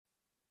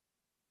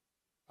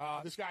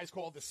This guy's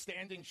called the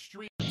Standing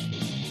Street.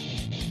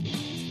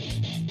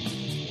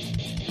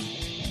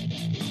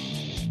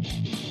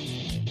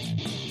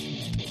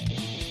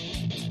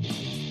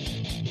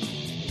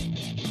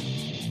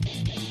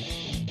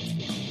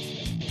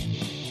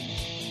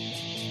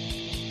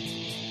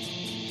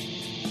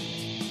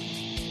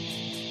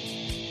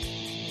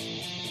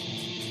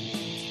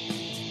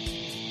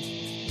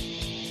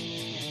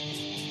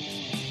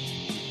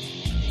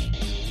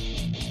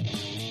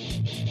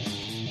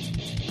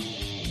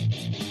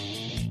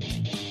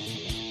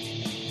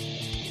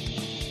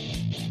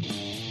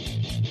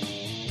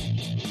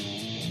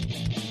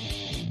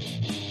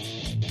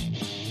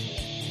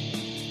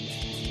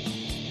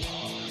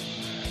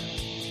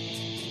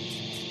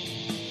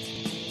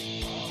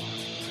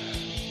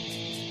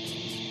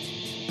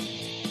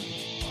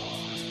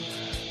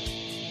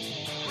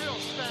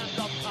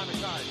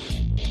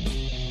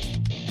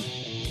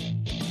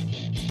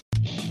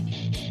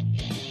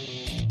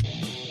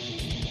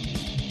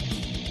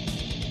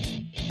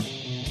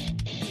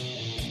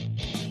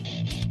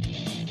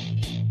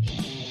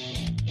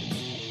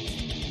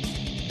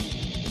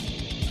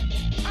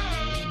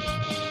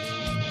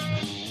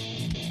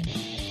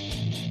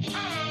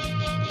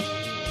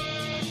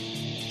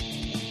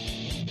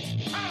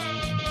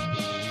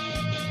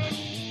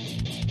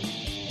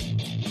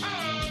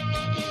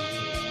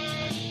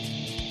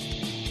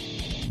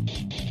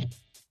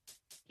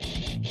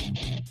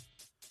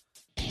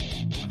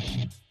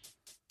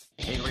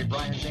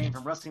 Brian Zane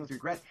from Wrestling with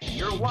Regret.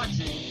 You're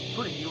watching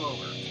Putting You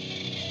Over.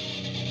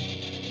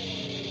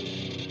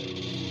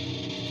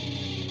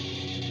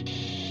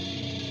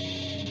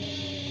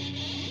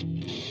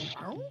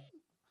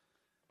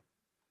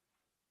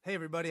 Hey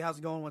everybody, how's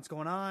it going? What's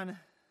going on?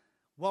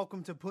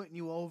 Welcome to Putting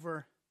You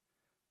Over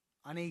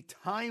on a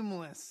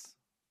timeless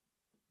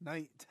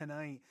night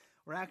tonight.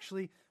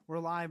 We're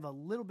live a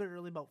little bit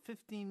early, about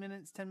 10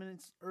 minutes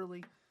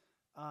early.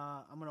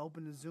 I'm going to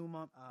open the Zoom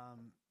up.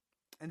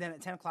 And then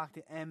at 10 o'clock,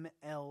 the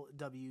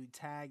MLW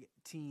Tag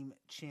Team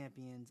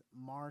Champions,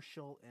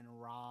 Marshall and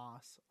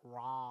Ross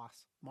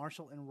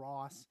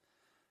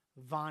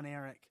Von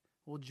Erich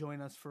will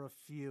join us for a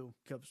few.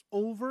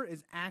 Over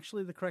is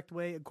actually the correct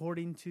way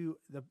according to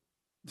the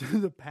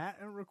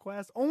patent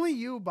request. Only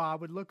you, Bob,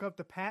 would look up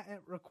the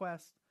patent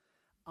request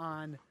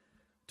on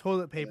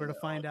toilet paper to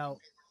find out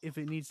if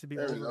it needs to be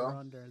over or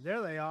under.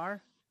 There they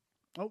are.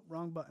 Oh,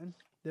 wrong button.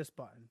 This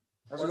button.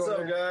 What's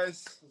up,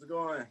 guys? How's it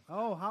going?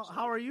 Oh,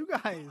 how are you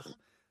guys?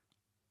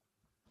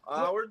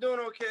 We're doing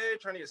okay.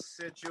 Trying to get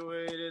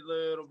situated a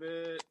little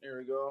bit. Here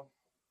we go.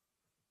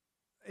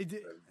 It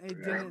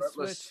didn't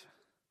switch.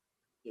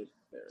 There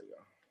we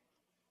go.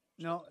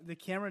 No, the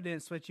camera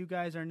didn't switch. You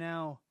guys are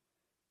now.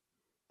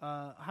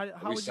 How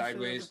would you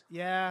sideways? Say that?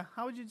 Yeah.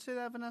 How would you say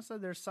that, Vanessa?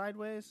 They're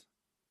sideways.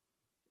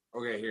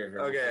 Okay, here.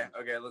 Okay.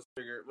 Let's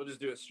figure it. We'll just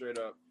do it straight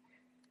up.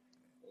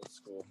 That's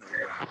cool.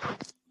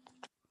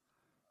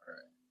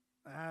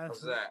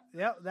 How's that?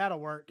 Yep, that'll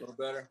work. A little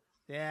better?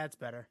 Yeah, it's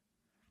better.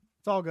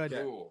 It's all good.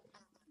 Cool.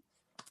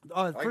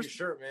 Oh, I like your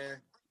shirt, man.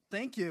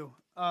 Thank you.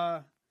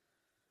 It's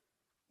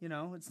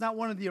not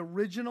one of the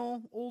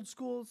original old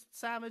school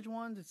Savage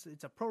ones.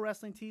 It's a Pro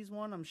Wrestling Tees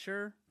one, I'm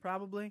sure,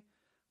 probably.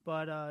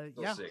 But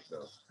Still sick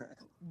though.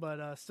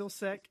 But still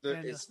sick.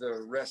 It's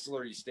the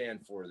wrestler you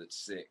stand for that's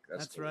sick.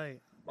 That's cool.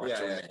 Right.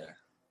 Yeah.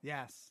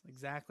 Yes,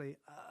 exactly.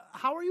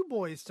 How are you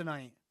boys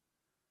tonight?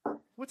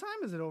 What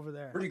time is it over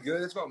there? Pretty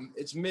good.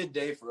 It's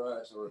midday for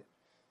us.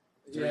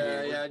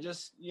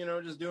 Just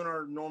doing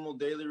our normal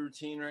daily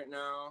routine right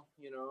now.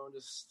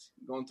 Just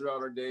going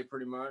throughout our day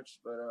pretty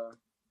much. But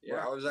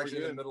I was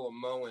actually in the middle of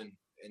mowing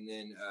and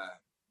then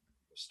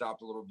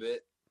stopped a little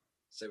bit.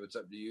 Say what's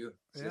up to you.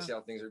 See how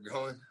things are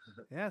going.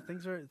 Yeah,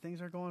 things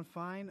are going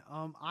fine.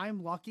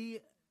 I'm lucky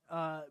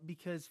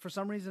because for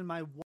some reason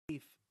my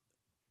wife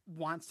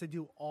wants to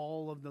do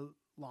all of the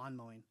lawn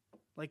mowing.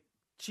 Like,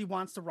 she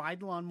wants to ride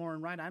the lawnmower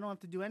and ride. I don't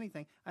have to do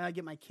anything. I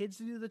get my kids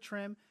to do the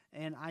trim,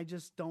 and I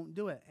just don't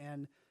do it.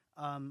 And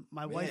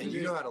my wife.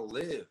 You know how to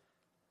live.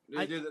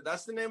 Dude,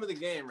 that's the name of the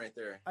game right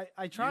there.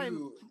 I try.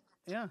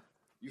 Yeah.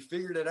 You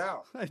figured it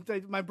out.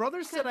 My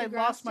brother said I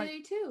lost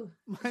my. Too.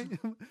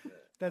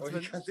 That's you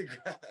cut the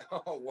grass.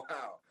 Oh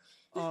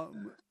wow.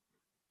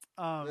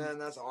 Man,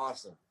 that's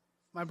awesome.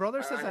 My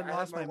brother says I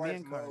lost my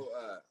man card.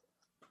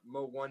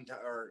 Mow one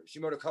time, or she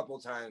mowed a couple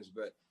of times,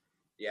 but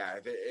yeah,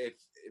 if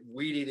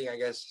weed eating, I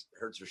guess,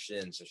 hurts her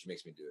shin, so she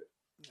makes me do it.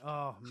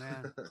 Oh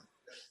man.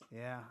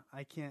 Yeah,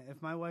 I can't.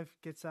 If my wife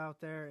gets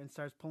out there and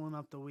starts pulling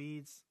up the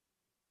weeds,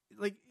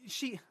 like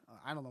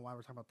I don't know why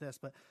we're talking about this,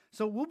 but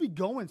so we'll be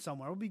going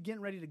somewhere. We'll be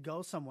getting ready to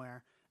go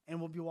somewhere,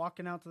 and we'll be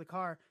walking out to the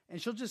car, and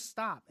she'll just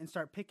stop and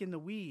start picking the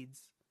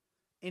weeds,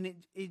 and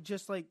it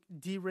just like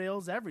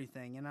derails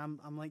everything. And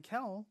I'm like,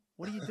 hell,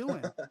 what are you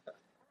doing?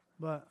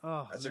 But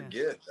that's a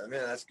gift. I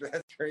mean, that's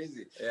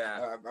crazy.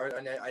 Yeah,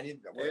 I need.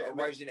 Our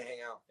wives need to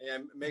hang out. Yeah,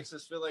 it makes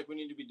us feel like we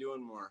need to be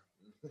doing more.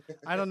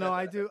 I don't know.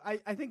 I do. I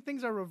think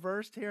things are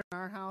reversed here in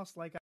our house.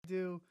 Like, I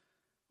do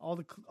all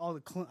the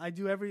I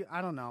do every.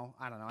 I don't know.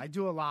 I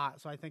do a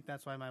lot. So I think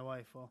that's why my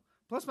wife will.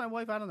 Plus, my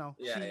wife, I don't know.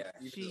 Yeah, yeah.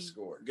 You can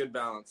score. Good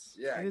balance.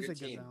 Yeah, It is good a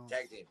good team. balance.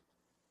 Tag team.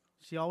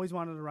 She always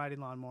wanted a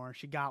riding lawnmower.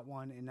 She got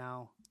one, and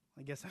now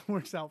I guess that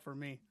works out for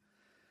me.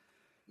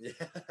 Yeah.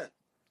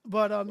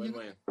 But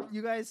Win-win.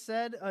 you guys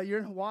said you're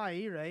in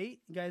Hawaii, right?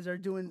 You guys are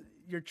doing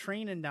your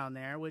training down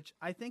there, which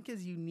I think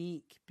is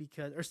unique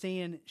because, or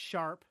staying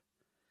sharp.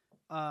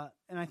 And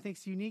I think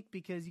it's unique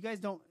because you guys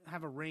don't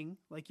have a ring.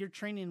 Like you're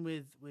training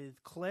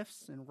with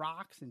cliffs and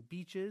rocks and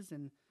beaches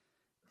and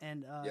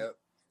Yep.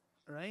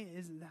 right?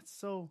 Isn't that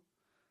so?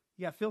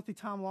 You got Filthy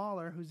Tom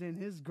Lawler who's in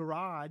his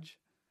garage,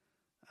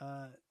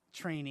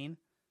 training.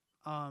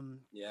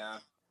 Yeah.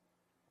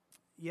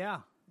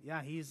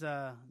 Yeah, he's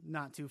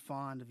not too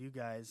fond of you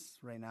guys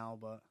right now,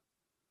 but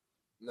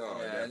No.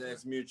 Yeah, definitely.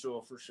 it's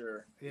mutual for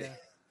sure. yeah,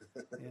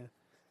 yeah.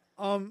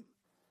 And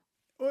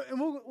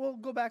we'll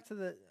go back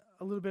to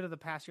a little bit of the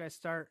past. You guys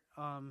start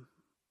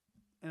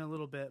in a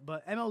little bit,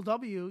 but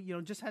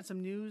MLW, just had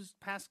some news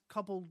past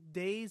couple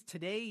days,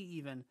 today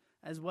even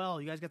as well.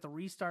 You guys got the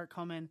restart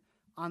coming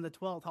on the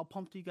 12th. How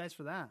pumped are you guys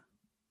for that?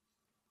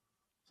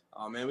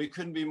 Oh man, we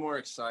couldn't be more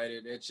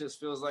excited. It just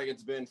feels like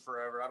it's been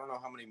forever. I don't know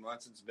how many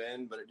months it's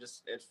been, but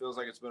it feels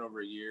like it's been over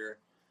a year.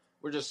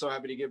 We're just so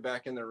happy to get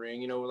back in the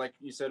ring. Like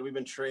you said, we've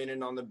been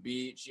training on the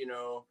beach,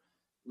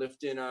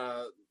 lifting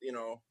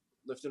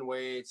lifting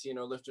weights,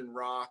 lifting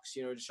rocks,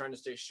 just trying to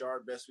stay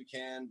sharp best we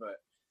can.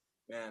 But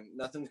man,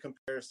 nothing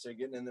compares to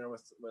getting in there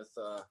with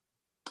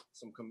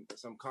some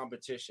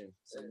competition,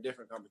 some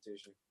different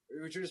competition.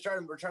 We're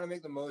trying to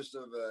make the most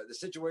of the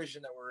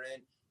situation that we're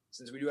in.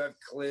 Since we do have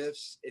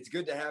cliffs, it's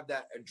good to have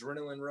that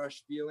adrenaline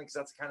rush feeling because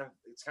it's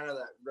kind of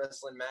that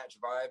wrestling match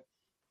vibe.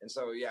 And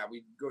so yeah,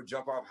 we go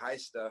jump off high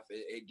stuff.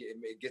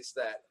 It gets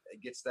that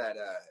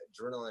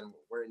adrenaline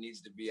where it needs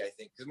to be. I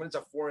think because when it's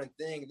a foreign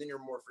thing, then you're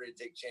more afraid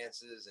to take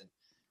chances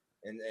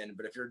and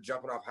but if you're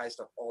jumping off high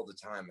stuff all the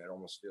time, it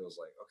almost feels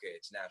like okay,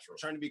 it's natural.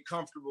 Trying to be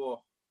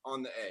comfortable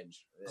on the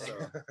edge.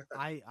 So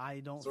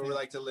I don't. that's where we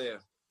like to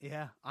live.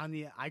 Yeah,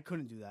 I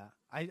couldn't do that.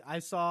 I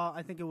saw.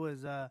 I think it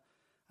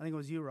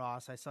was you,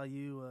 Ross. I saw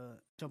you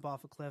jump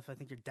off a cliff. I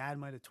think your dad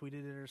might have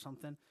tweeted it or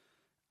something.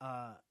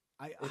 I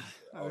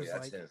was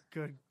like,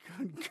 good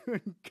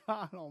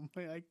God,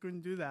 I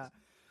couldn't do that.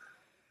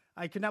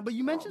 I could not. But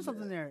you mentioned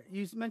something there.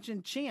 You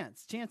mentioned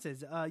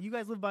chances. You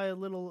guys live by a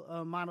little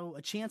motto,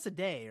 a chance a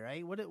day,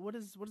 right? What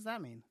does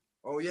that mean?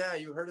 Oh yeah,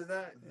 you heard of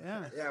that?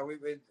 Yeah. Yeah, we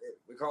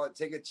call it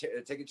take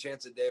a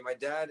chance a day. My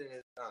dad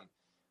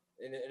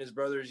and his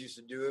brothers used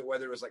to do it,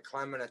 whether it was like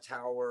climbing a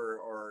tower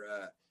or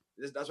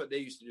that's what they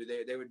used to do.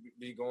 They would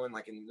be going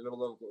like in the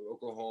middle of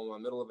Oklahoma,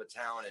 middle of a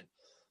town, and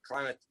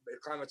climb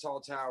a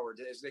tall tower.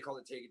 They call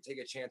it take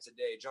a chance a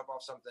day, jump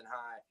off something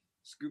high,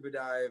 scuba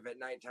dive at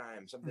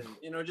nighttime, something.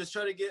 Just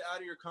try to get out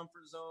of your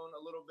comfort zone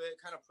a little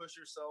bit, kind of push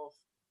yourself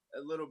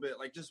a little bit,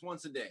 like just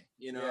once a day,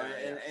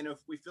 and if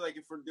we feel like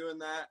if we're doing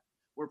that,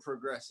 we're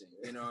progressing,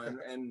 and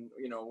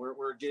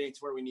we're getting to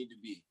where we need to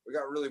be. We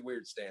got really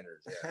weird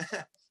standards.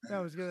 Yeah. I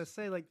was gonna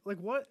say like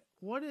what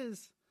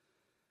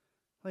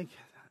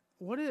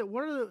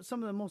are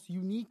some of the most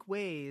unique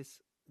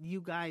ways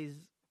you guys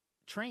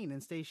train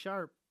and stay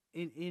sharp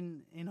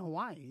in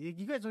Hawaii?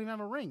 You guys don't even have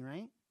a ring,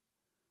 right?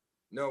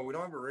 No, we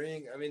don't have a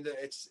ring. I mean,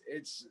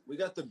 we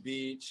got the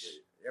beach.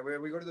 Yeah,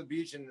 we go to the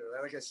beach, and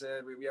like I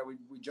said, we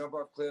jump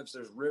off cliffs.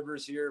 There's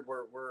rivers here.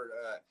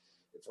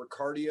 If we're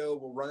cardio,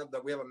 we'll run up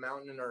that. We have a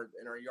mountain in our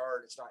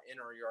yard. It's not in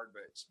our yard,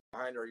 but it's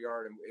behind our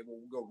yard, and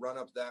we'll go run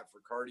up that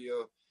for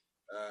cardio.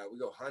 We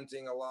go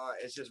hunting a lot.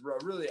 It's just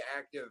a really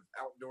active,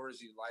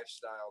 outdoorsy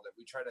lifestyle that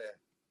we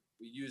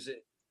use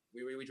it.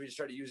 We just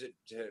try to use it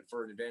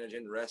for an advantage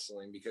in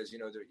wrestling because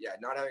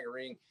not having a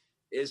ring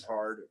is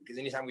hard because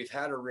anytime we've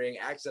had a ring,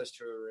 access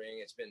to a ring,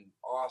 it's been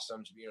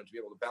awesome to be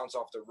able to bounce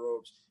off the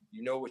ropes.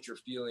 What you're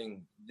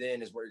feeling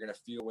then is what you're going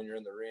to feel when you're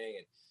in the ring,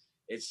 and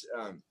it's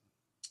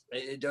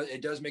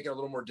it does make it a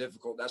little more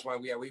difficult. That's why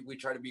we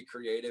try to be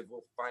creative.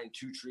 We'll find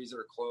 2 trees that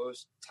are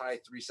close, tie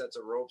 3 sets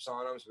of ropes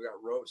on them, so we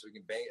got ropes so we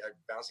can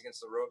bounce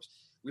against the ropes.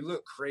 We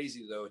look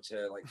crazy though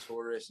to like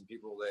tourists and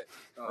people that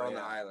are on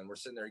the island. We're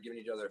sitting there giving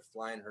each other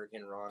flying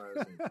hurricane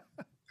ranas and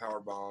power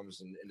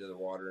bombs and into the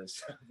water and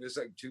stuff. It's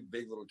like 2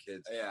 big little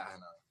kids. Yeah, I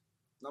know.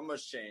 Not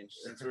much change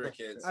since we were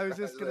kids. I was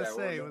just gonna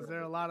say, was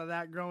there a lot of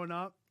that growing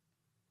up?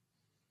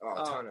 Oh,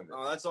 a ton of it.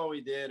 Oh, that's all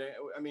we did.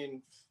 I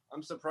mean,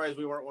 I'm surprised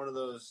we weren't one of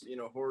those,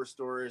 horror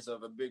stories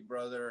of a big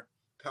brother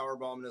power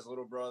bombing his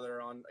little brother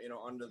on,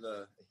 onto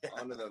the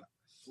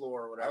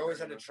floor or whatever. I always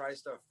had to try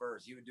stuff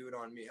first. He would do it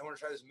on me. I want to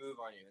try this move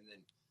on you, and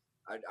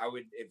then I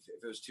would if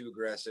it was too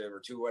aggressive or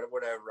too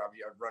whatever,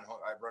 I'd run home.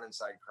 I'd run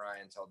inside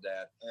crying and tell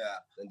Dad. Yeah,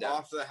 then Dad,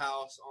 off the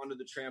house onto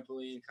the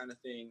trampoline kind of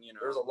thing.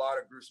 There was a lot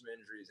of gruesome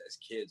injuries as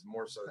kids,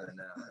 more so than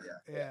now.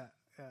 Yeah.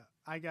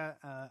 I got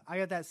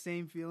that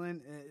same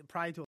feeling,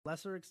 probably to a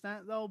lesser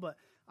extent though. But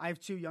I have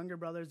 2 younger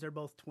brothers. They're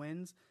both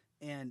twins,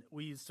 and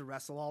we used to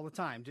wrestle all the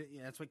time.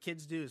 That's what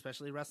kids do,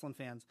 especially wrestling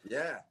fans.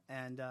 Yeah.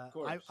 And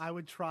I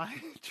would try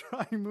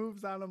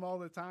moves on them all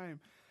the time.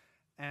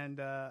 and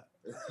I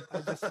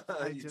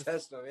you just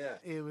test them, yeah.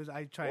 it was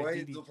I tried. Well,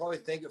 DD they'll probably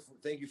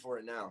thank you for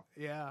it now.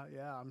 Yeah,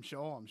 I'm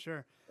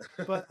sure.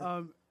 But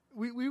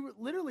we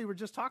literally were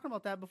just talking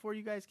about that before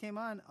you guys came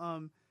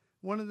on.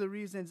 One of the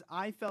reasons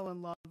I fell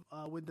in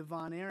love with the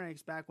Von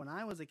Erichs back when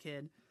I was a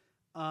kid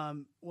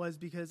was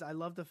because I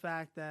love the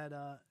fact that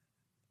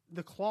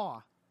the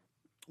claw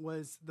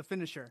was the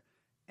finisher,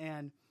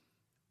 and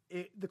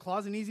the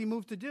claw's an easy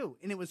move to do,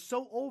 and it was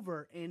so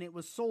over, and it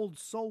was sold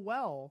so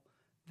well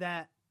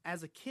that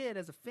as a kid,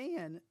 as a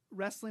fan,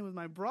 wrestling with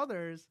my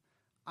brothers,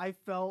 I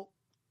felt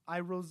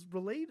I was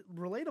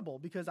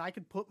relatable because I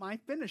could put my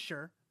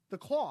finisher, the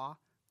claw,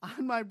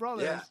 on my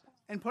brothers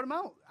and put them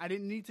out. I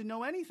didn't need to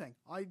know anything.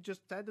 I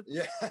just had to.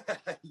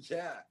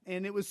 Yeah.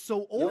 And it was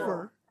so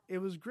over. It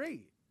was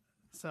great.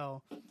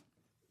 So.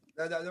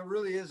 That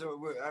really is.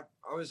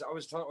 I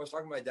was talking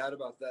to my dad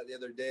about that the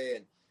other day,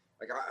 and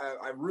like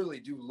I really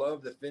do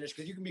love the finish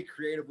because you can be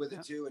creative with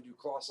it too and do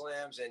claw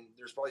slams, and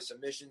there's probably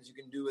submissions you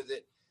can do with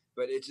it.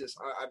 But it's just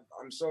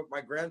I'm so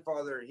my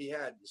grandfather, he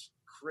had this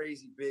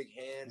crazy big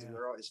hands and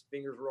his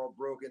fingers were all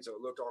broken, so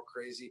it looked all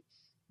crazy.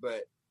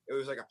 But it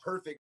was like a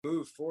perfect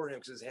move for him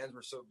because his hands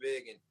were so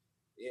big,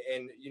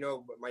 and you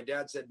know, my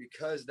dad said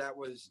because that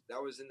was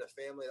in the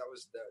family,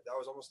 that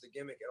was almost the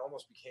gimmick. It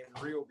almost became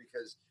real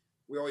because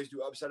we always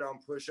do upside down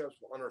push-ups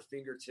on our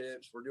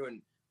fingertips. We're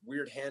doing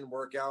weird hand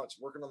workouts,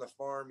 working on the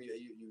farm.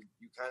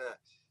 You kind of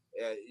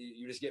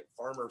you just get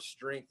farmer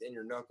strength in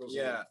your knuckles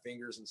and your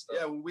fingers and stuff.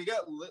 Yeah, we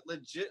got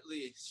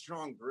legitly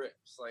strong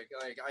grips. Like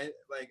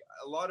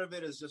a lot of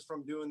it is just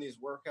from doing these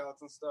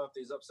workouts and stuff,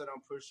 these upside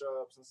down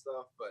push-ups and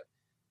stuff. But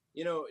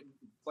you know,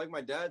 like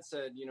my dad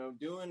said, you know,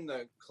 doing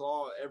the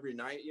claw every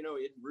night, you know,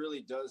 it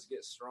really does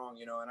get strong.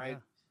 You know, and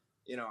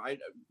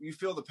you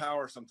feel the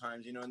power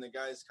sometimes, you know, and the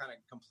guys kind of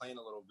complain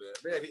a little bit.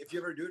 But if you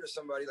ever do it to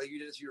somebody, like you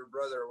did it to your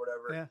brother or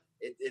whatever,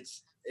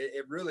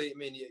 it really, I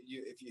mean,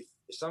 if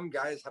some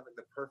guys have like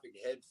the perfect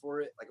head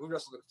for it, like we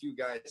wrestled a few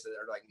guys that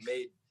are like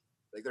made,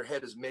 like their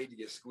head is made to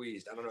get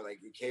squeezed. I don't know, like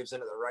it caves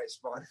into the right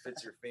spot,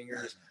 fits your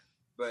fingers,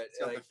 but it's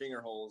got the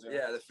finger holes.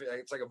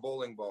 It's like a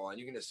bowling ball, and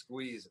you can just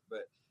squeeze.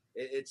 But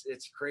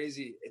it's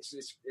crazy.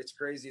 It's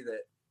crazy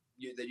that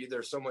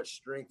there's so much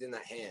strength in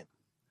that hand.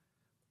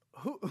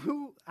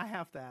 Who I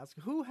have to ask,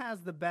 who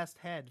has the best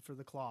head for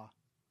the claw?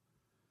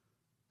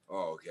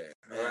 Oh, okay.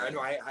 I know.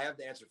 I have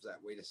the answer for that.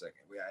 Wait a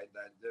second.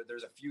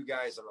 There's a few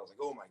guys that I was like,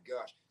 oh my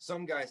gosh.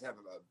 Some guys have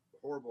a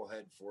horrible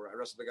head for it. I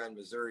wrestled a guy in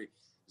Missouri.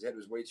 His head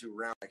was way too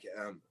round. I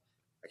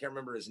can't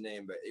remember his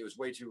name, but it was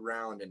way too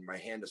round, and my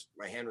hand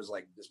was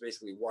like just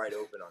basically wide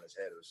open on his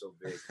head. It was so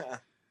big.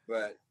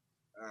 But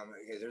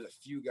there's a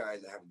few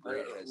guys that have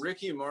great heads.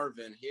 Ricky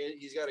Marvin,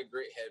 he's got a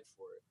great head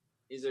for it.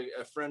 He's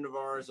a friend of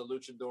ours, a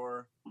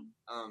luchador.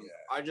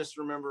 I just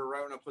remember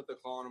right when I put the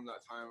claw on him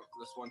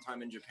this one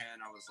time in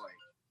Japan, I was like,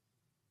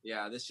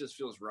 yeah, this just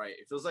feels right.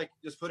 It feels like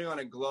just putting on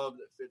a glove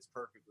that fits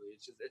perfectly.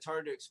 It's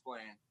hard to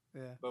explain.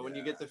 Yeah. But when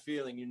you get the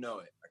feeling, you know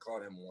it. I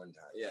clawed him one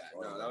time. Yeah.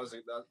 No,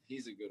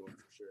 he's a good one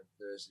for sure.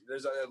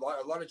 There's a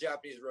lot of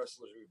Japanese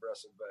wrestlers we've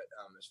wrestled, but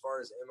as far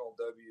as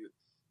MLW,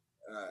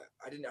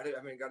 I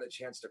haven't got a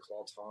chance to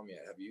claw Tom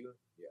yet. Have you?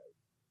 Yeah.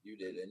 You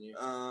did, didn't you?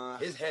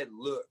 His head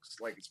looks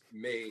like it's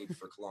made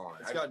for clawing.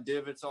 It's got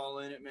divots all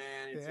in it,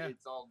 man.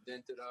 It's all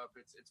dented up.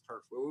 It's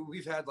perfect.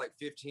 We've had like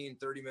 15,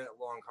 30-minute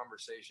long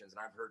conversations, and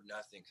I've heard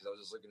nothing because I was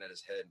just looking at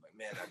his head. Like,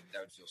 man,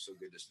 that would feel so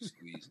good just to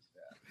squeeze.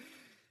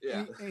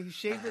 Yeah. He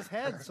shaved his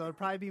head, so it'd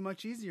probably be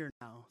much easier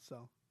now.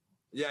 So.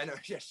 Yeah, I know.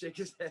 Yeah, shake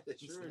his head.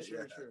 Sure.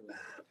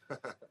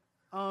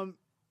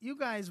 You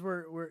guys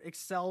were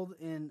excelled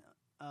in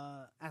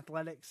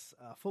athletics,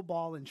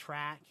 football, and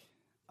track.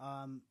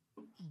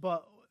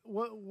 But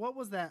what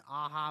was that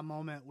aha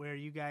moment where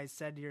you guys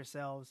said to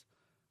yourselves,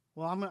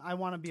 well, I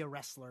want to be a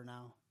wrestler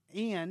now?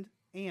 And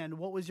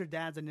what was your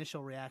dad's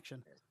initial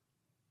reaction?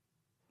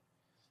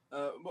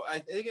 Well, I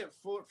think it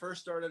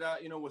first started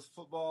out, you know, with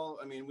football.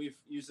 I mean, we've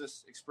used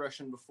this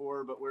expression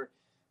before, but we've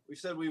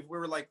said we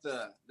were like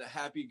the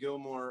Happy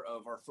Gilmore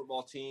of our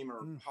football team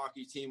or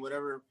hockey team,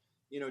 whatever,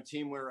 you know,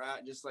 team we're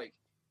at. Just like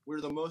we're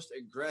the most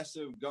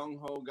aggressive,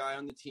 gung-ho guy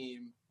on the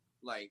team,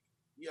 like,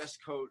 yes,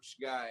 coach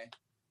guy.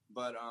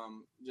 But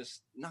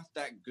just not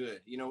that good,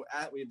 you know.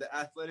 The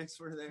athletics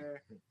were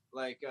there.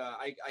 Like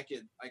I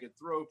could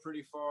throw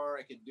pretty far.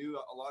 I could do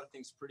a lot of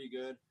things pretty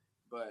good.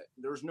 But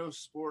there was no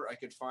sport I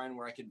could find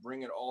where I could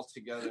bring it all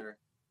together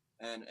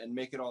and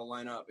make it all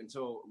line up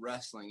until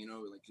wrestling. You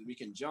know, like we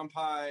can jump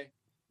high,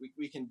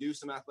 we can do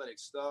some athletic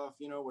stuff.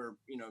 You know, we're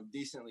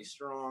decently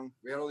strong.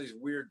 We had all these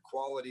weird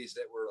qualities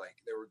that were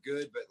like they were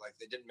good, but like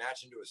they didn't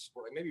match into a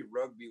sport. Like maybe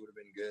rugby would have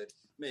been good,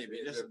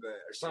 maybe or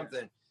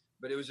something. Yeah.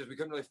 But it was just we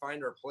couldn't really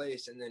find our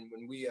place. And then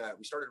when we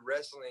started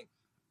wrestling,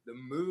 the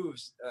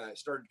moves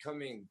started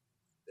coming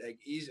like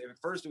easy. At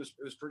first, it was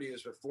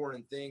a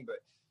foreign thing.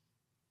 But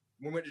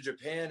when we went to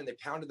Japan and they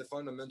pounded the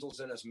fundamentals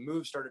in us,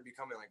 moves started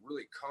becoming like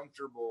really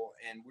comfortable,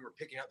 and we were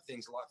picking up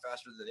things a lot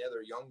faster than the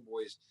other young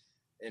boys.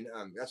 And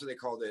that's what they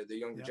call the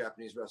younger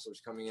Japanese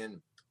wrestlers coming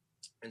in.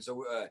 And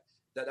so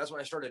that's when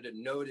I started to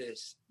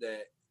notice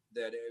that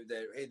that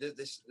hey,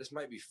 this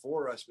might be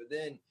for us. But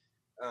then,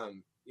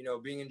 you know,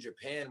 being in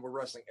Japan, we're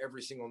wrestling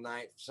every single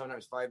night,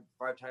 sometimes five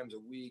times a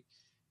week.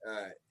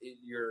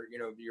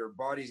 Your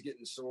body's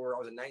getting sore. I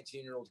was a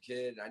 19-year-old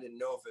kid, and I didn't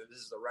know if this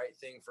is the right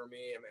thing for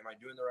me. Am I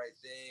doing the right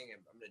thing?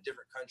 I'm in a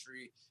different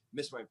country.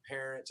 Miss my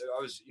parents.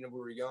 I was, you know, we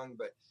were young,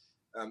 but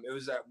it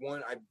was that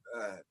one.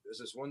 It was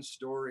this one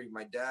story.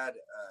 My dad.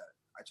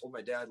 I told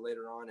my dad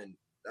later on, and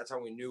that's how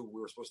we knew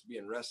we were supposed to be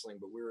in wrestling.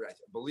 But we were, I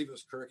believe it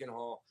was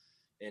Kirkenhall,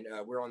 and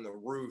we're on the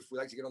roof. We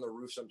like to get on the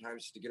roof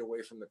sometimes just to get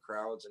away from the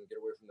crowds and get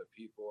away from the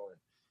people.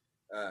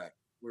 And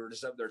we were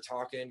just up there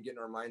talking, getting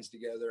our minds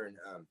together, and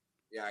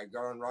I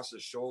got on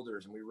Ross's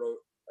shoulders, and we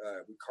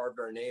carved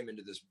our name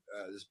into this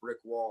brick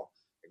wall.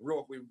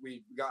 Like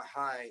we got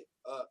high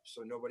up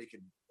so nobody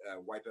could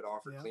wipe it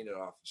off or clean it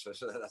off. So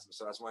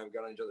that's why we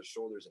got on each other's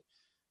shoulders and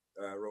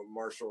wrote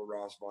Marshall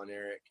Ross Von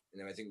Erich, and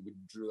then I think we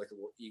drew like a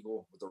little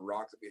eagle with a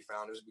rock that we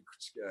found.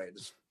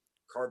 Just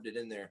carved it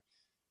in there.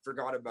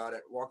 Forgot about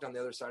it. Walked on the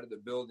other side of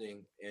the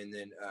building, and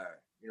then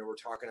we're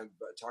talking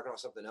about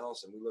something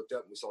else, and we looked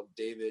up and we saw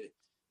David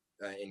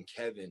and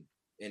Kevin.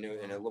 In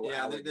a little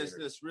alligator.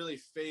 This really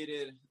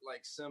faded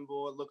like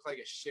symbol. It looked like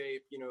a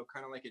shape, you know,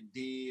 kind of like a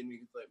D. And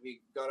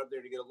we got up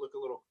there to get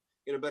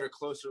a better,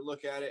 closer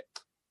look at it.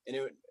 And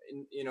it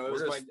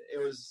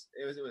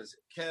was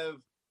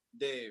Kev,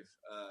 Dave.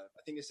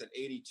 I think it said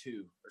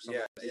 82 or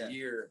something. Yeah, a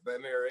year. But I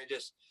mean, it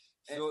just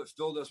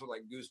filled us with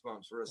like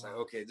goosebumps. Where it's like,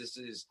 okay, this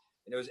is.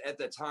 And it was at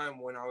that time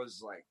when I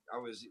was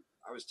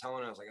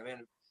telling, I was like,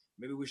 man,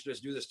 maybe we should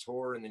just do this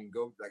tour and then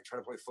go like try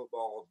to play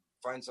football,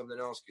 find something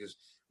else, because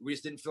we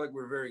just didn't feel like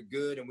we were very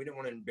good, and we didn't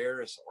want to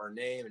embarrass our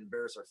name,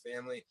 embarrass our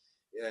family,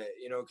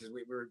 because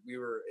we were.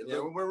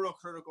 We're real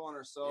critical on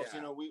ourselves. Yeah.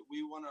 You know,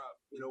 we want to.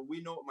 You know,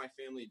 we know what my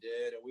family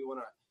did, and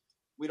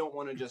we don't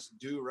want to just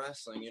do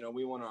wrestling. You know,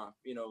 we want to.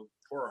 You know,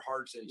 pour our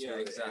hearts into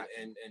it, exactly.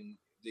 and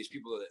these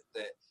people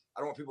that I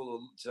don't want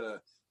people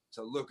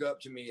to look up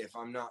to me if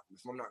I'm not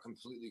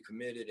completely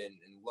committed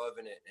and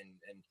loving it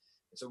and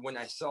so when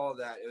I saw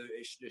that,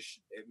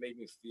 it made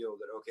me feel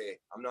that, okay,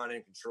 I'm not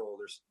in control.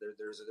 There's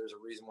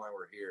a reason why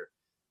we're here,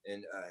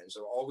 and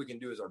so all we can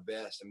do is our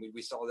best. And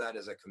we saw that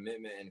as a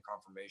commitment and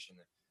confirmation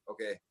that,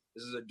 okay,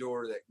 this is a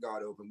door that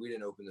God opened. We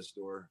didn't open this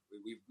door.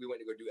 We went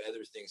to go do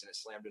other things, and it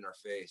slammed in our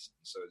face.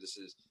 And so this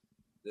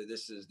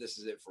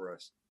is it for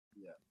us.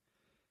 Yeah.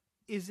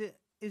 Is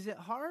it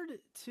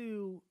hard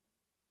to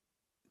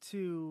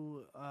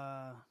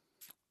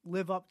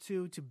live up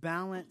to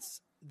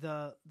balance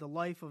the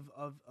life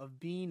of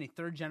being a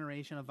third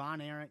generation of Von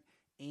Erich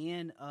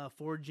and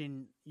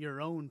forging your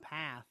own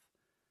path?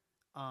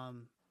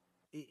 There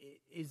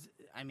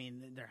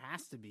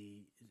has to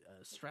be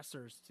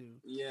stressors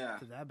to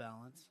that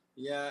balance.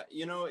 Yeah,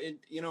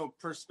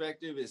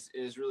 perspective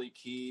is really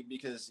key,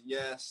 because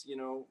yes,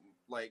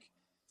 like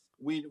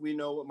we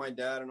know what my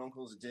dad and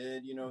uncles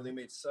did. They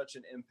made such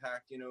an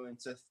impact. And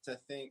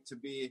to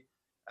be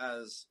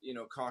as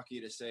cocky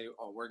to say,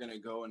 oh, we're gonna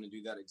go and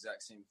do that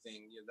exact same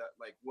thing, that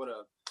like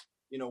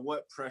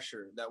what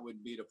pressure that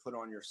would be to put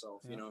on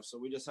yourself. So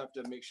we just have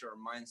to make sure our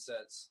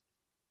mindsets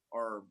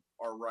are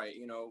right.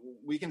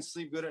 We can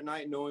sleep good at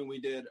night knowing we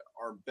did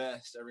our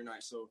best every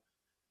night. So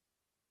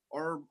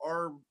our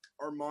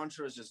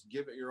mantra is just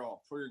give it your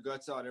all, pour your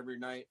guts out every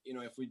night.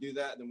 If we do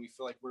that, then we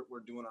feel like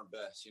we're doing our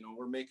best.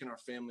 We're making our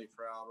family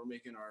proud, we're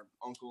making our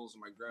uncles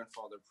and my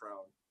grandfather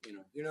proud.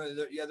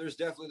 There's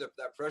definitely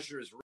that pressure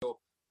is real.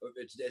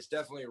 It's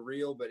definitely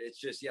real, but it's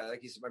just,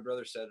 like my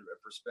brother said, a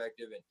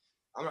perspective. And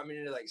I'm not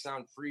meaning to like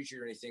sound preachy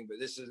or anything, but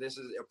this is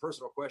a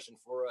personal question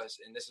for us,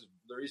 and this is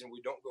the reason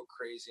we don't go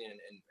crazy and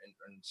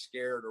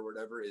scared or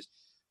whatever. Is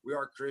we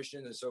are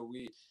Christians, and so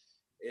we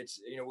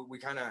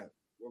kind of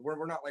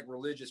we're not like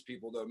religious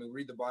people though. I mean, we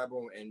read the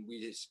Bible, and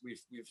we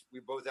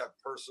both have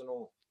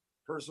personal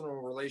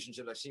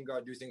relationships. I've seen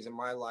God do things in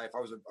my life. I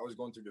was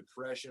going through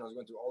depression. I was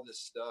going through all this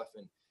stuff,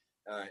 and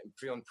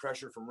feeling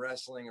pressure from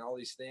wrestling and all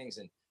these things,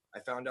 and I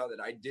found out that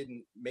I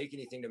didn't make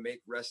anything to make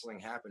wrestling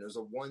happen. It was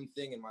the one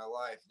thing in my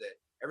life that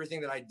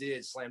everything that I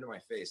did slammed in my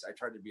face. I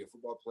tried to be a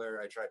football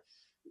player.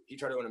 He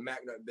tried to own a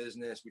MacNut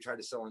business. We tried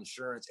to sell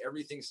insurance.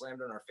 Everything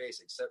slammed in our face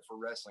except for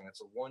wrestling. That's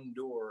the one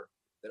door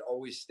that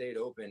always stayed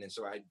open. And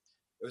so it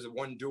was the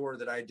one door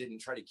that I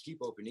didn't try to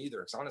keep open either.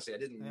 Because honestly, I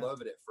didn't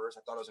love it at first.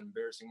 I thought I was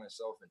embarrassing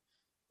myself.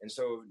 And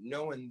so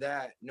knowing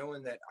that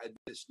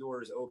this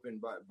door is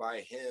open by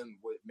him,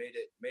 made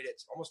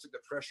it almost took the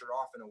pressure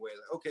off in a way.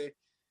 Like, okay,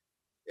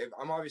 if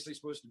I'm obviously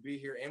supposed to be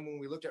here. And when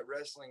we looked at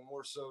wrestling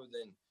more so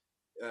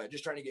than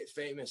just trying to get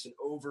famous and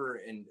over,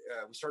 and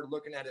we started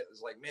looking at it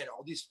as like, man,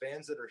 all these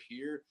fans that are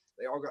here,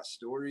 they all got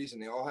stories,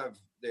 and they all have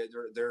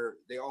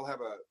they all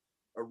have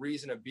a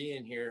reason of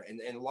being here.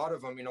 And a lot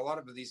of them, a lot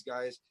of these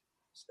guys,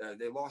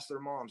 they lost their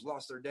moms,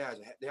 lost their dads.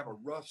 They have a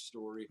rough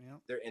story. Yeah.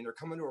 They're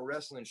coming to a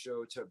wrestling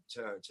show to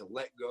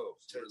let go,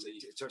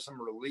 to some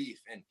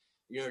relief. And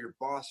your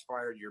boss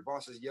fired you, your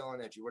boss is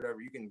yelling at you,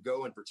 whatever. You can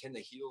go and pretend the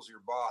heel's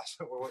your boss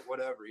or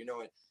whatever,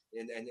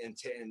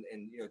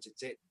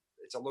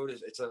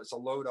 it's a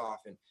load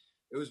off. And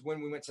it was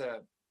when we went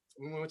to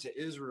when we went to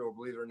Israel,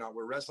 believe it or not,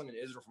 we're wrestling in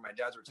Israel for my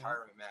dad's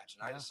retirement match,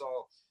 and I just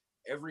saw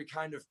every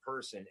kind of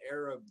person,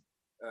 Arab,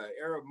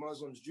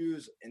 Muslims,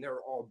 Jews, and they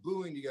were all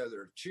booing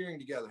together, cheering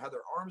together, had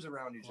their arms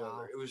around each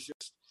other. It was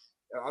just,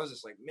 I was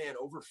just like, man,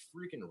 over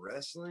freaking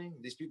wrestling,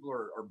 these people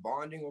are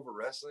bonding over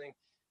wrestling,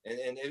 and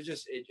it was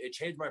just, it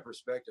changed my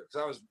perspective,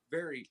 because I was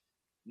very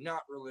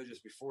not religious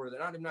before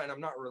that. I'm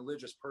not a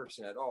religious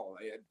person at all.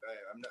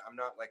 I'm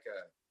not like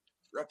a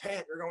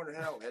repent, you're going to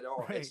hell at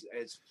all. Right.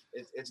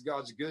 It's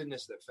God's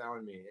goodness that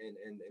found me,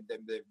 and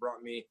that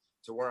brought me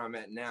to where I'm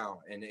at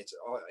now. And it's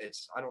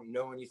I don't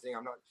know anything.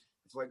 I'm not.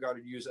 It's like God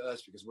would use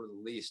us because we're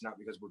the least, not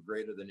because we're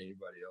greater than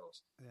anybody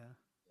else. Yeah.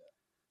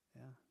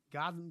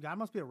 God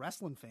must be a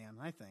wrestling fan,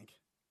 I think.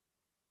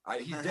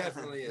 He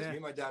definitely is. Me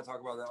and my dad talk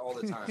about that all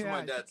the time. That's what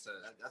my dad said.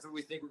 That's what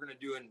we think we're going to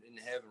do in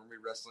heaven. We're going to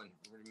be wrestling.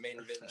 We're going to be main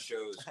eventing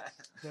shows.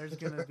 There's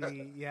going to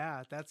be,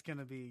 that's going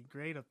to be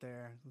great up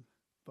there.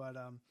 But,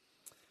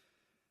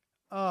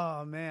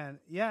 oh man.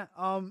 Yeah.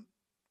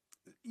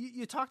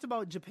 You talked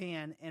about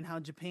Japan and how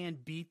Japan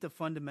beat the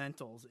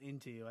fundamentals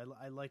into you.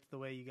 I liked the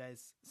way you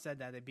guys said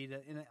that. They beat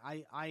it. And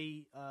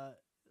I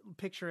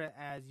picture it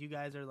as you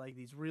guys are like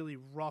these really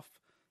rough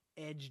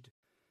edged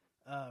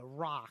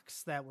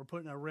rocks that were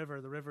put in a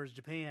river. The river is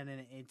Japan,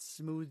 and it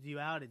smoothed you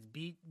out. It's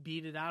beat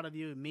it out of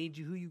you. It made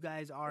you who you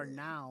guys are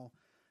now.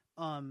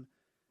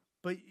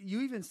 But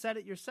you even said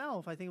it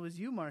yourself. I think it was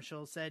you,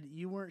 Marshall, said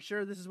you weren't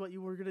sure this is what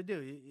you were going to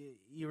do.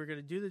 You were going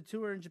to do the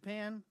tour in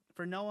Japan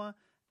for Noah,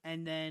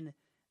 and then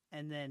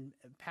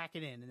pack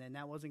it in, and then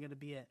that wasn't going to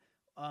be it.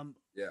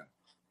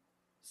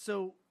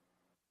 So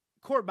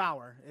Court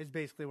Bauer is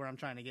basically where I'm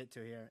trying to get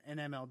to here in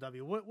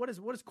MLW. What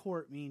does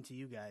Court mean to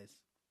you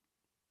guys?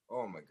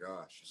 Oh my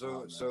gosh.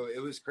 So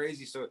it was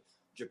crazy. So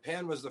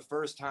Japan was the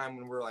first time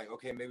when we're like,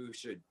 okay, maybe we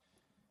should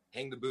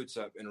hang the boots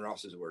up, in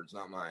Ross's words,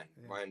 not mine.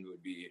 Yeah. Mine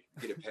would be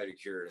get a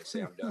pedicure and say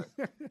I'm done.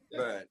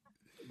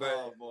 But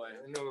oh boy.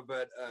 No,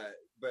 but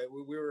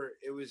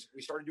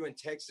we started doing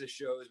Texas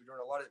shows. We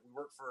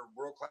worked for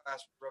World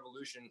Class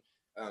Revolution.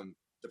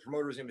 The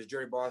promoter's name is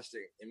Jerry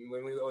Bostic, and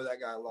when we owe that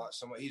guy a lot.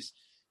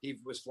 He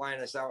was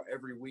flying us out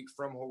every week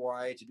from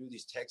Hawaii to do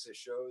these Texas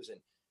shows,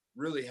 and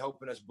really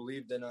helping us,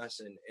 believed in us,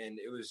 and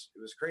it was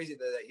crazy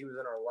that he was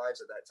in our lives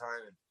at that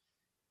time.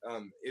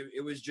 And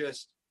it was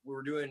just, we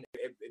were doing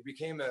it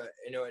became an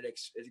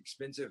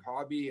expensive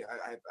hobby.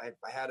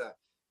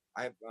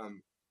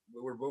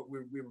 We were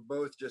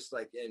both just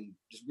like in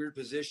just weird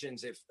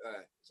positions. If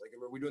it's like,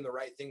 are we doing the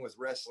right thing with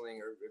wrestling,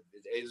 or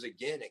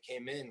it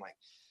came in like,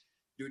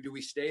 do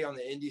we stay on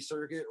the indie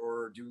circuit,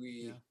 or do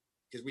we?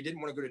 Because we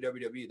didn't want to go to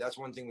WWE. That's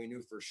one thing we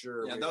knew for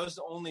sure. Yeah, that was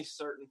the only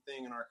certain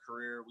thing in our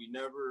career. We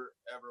never,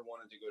 ever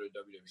wanted to go to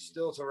WWE.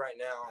 Still to right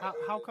now.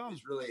 How come?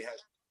 It really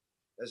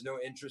has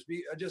no interest.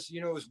 Just,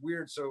 it was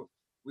weird. So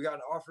we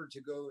got offered to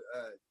go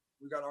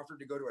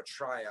to a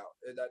tryout.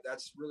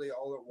 That's really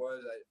all it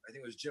was. I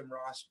think it was Jim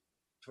Ross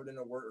put in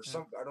a word or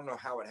something. I don't know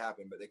how it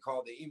happened, but they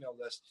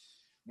emailed us.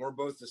 And we're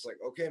both just like,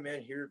 okay,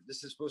 man,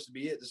 this is supposed to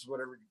be it. This is what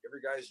every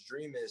guy's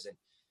dream is. And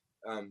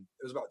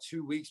it was about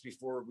 2 weeks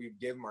before we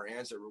gave him our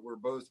answer.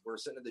 We're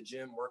sitting at the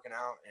gym working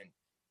out, and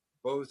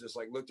both just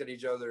like looked at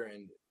each other,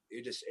 and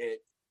it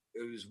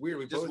was weird.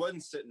 We just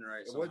wasn't sitting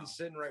right. It wasn't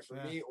sitting right for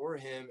me or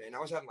him, and I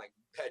was having like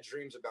bad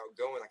dreams about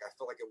going. Like I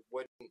felt like it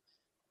wouldn't.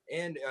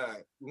 And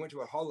we went to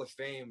a Hall of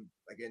Fame,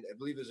 I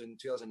believe it was in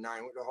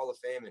 2009. Went to a Hall of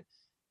Fame, and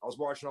I was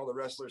watching all the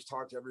wrestlers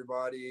talk to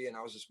everybody, and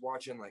I was just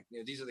watching like,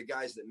 these are the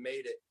guys that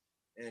made it,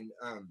 and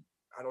I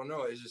don't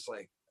know. It's just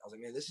like, I was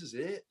like, man, this is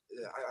it.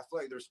 I feel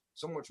like there's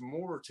so much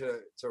more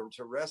to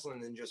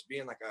wrestling than just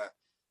being like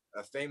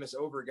a famous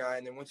over guy.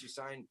 And then once you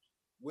sign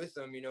with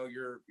them, you're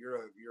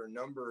a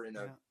number, and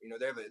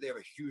they have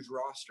a huge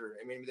roster.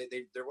 I mean,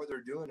 they're what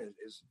they're doing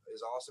is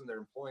awesome. They're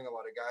employing a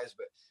lot of guys,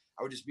 but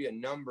I would just be a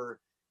number.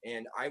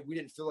 And we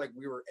didn't feel like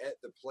we were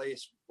at the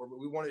place where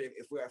we wanted.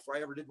 If I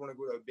ever did want to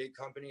go to a big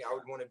company, I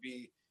wanted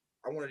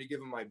to give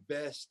them my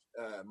best,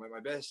 my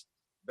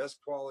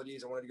best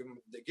qualities. I wanted to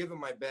give them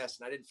my best,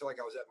 and I didn't feel like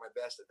I was at my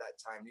best at that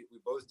time. We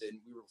both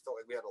didn't. Felt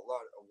like we had a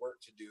lot of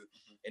work to do,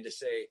 and to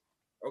say,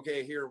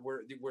 okay, here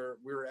we're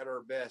at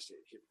our best.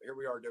 Here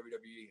we are,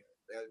 WWE.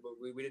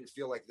 We didn't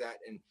feel like that,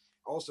 and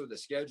also the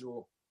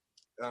schedule.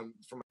 From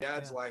my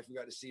dad's life, we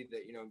got to see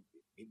that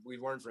we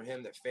learned from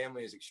him that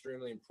family is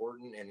extremely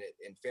important, and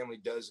family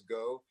does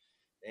go,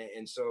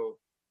 and so.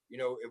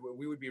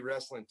 We would be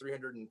wrestling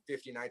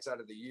 350 nights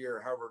out of the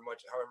year, however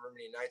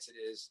many nights it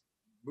is,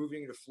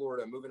 moving to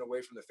Florida, moving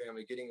away from the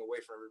family, getting away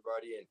from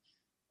everybody. And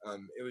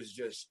it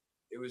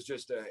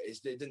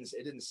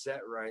didn't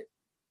set right.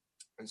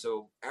 And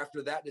so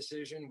after that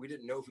decision, we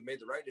didn't know if we made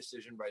the right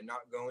decision by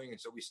not going. And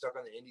so we stuck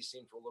on the indie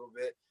scene for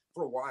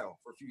a while,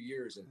 for a few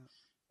years, and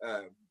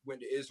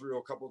went to Israel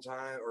a couple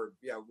times,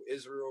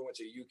 Israel, went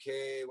to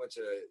UK, went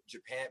to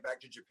Japan, back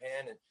to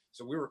Japan. And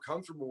so we were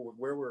comfortable with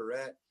where we were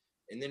at.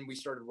 And then we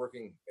started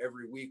working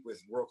every week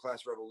with World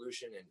Class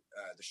Revolution, and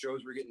the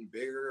shows were getting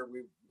bigger.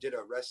 We did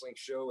a wrestling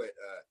show at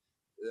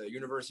the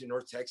University of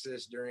North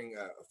Texas during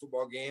a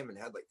football game, and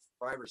had like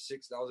 5,000 or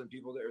 6,000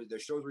 people there. The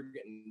shows were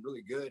getting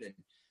really good, and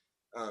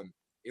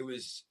it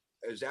was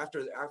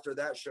after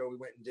that show we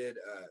went and did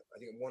I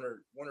think one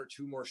or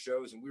two more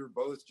shows, and we were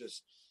both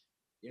just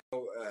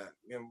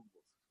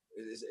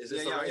is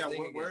this the right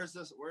thing? Where is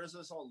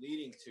this all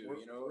leading to?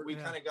 We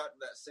kind of got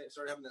that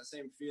started having that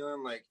same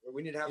feeling like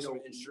we need to have some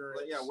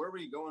insurance. Like, where are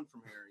we going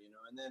from here?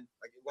 And then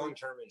like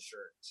long-term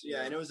insurance.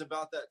 Yeah, and it was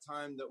about that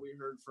time that we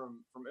heard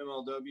from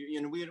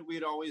MLW. We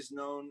had always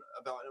known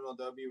about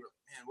MLW.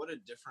 Man, what a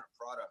different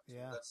product.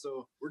 Yeah,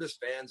 we're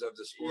just fans of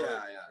the sport. Yeah.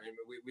 I mean,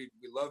 we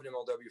loved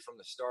MLW from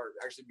the start.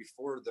 Actually,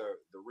 before the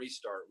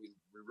restart, we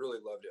really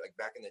loved it. Like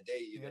back in the day,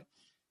 even.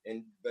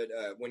 Yeah. But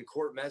when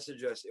Court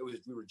messaged us,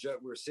 we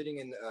were sitting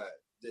in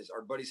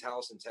our buddy's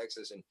house in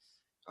Texas, and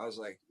I was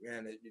like,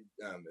 man,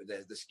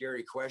 the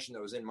scary question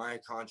that was in my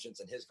conscience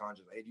and his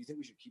conscience, hey, do you think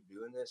we should keep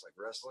doing this, like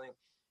wrestling?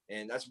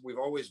 And that's we've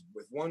always,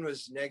 with one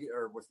was negative,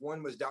 or with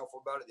one was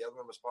doubtful about it, the other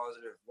one was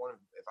positive.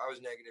 If I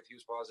was negative, he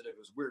was positive. It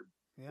was weird.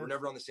 Yeah. We're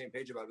never on the same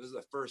page about it. This is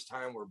the first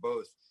time we're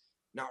both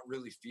not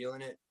really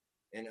feeling it,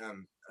 and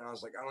I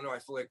was like, I don't know, I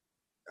feel like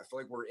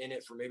we're in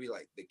it for maybe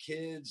like the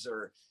kids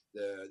or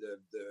the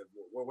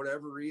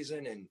whatever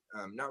reason, and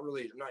I'm not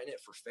in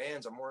it for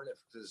fans. I'm more in it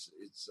because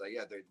it's like,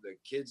 yeah, the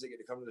kids that get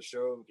to come to the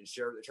show and can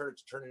share. They try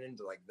to turn it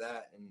into like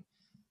that, and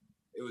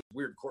it was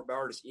weird. Court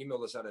Bauer just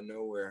emailed us out of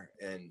nowhere,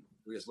 and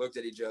we just looked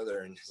at each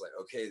other and it's like,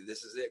 okay,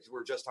 this is it. Because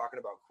we're just talking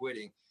about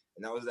quitting,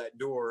 and that was that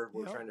door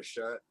we're trying to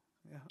shut,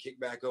 kick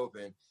back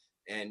open.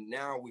 And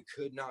now we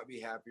could not be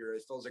happier.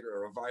 It feels like a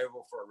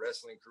revival for our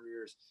wrestling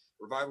careers,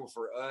 revival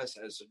for us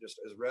as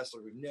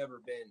wrestlers. We've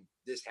never been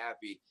this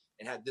happy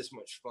and had this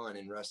much fun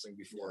in wrestling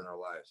before in our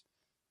lives.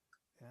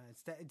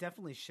 Yeah, it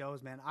definitely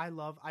shows, man. I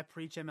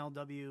preach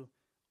MLW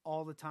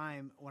all the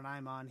time when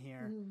I'm on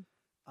here.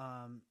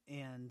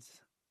 And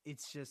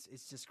it's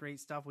just great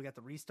stuff. We got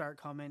the restart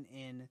coming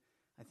in,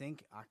 I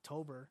think,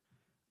 October.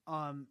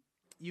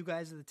 You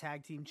guys are the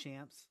tag team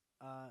champs.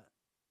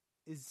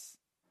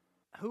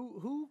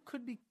 Who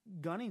could be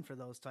gunning for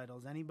those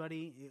titles?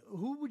 Anybody?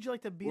 Who would you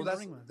like to be in the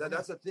ring with?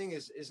 That's the thing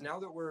is now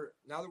that we're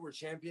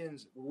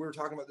champions. We were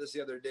talking about this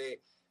the other day.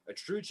 A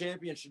true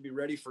champion should be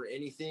ready for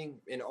anything,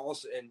 and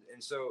also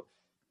and so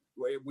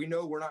we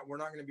know we're not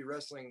going to be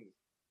wrestling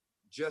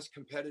just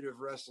competitive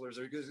wrestlers.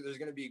 There's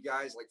going to be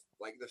guys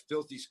like the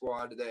Filthy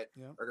Squad that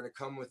are going to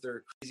come with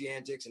their crazy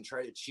antics and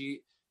try to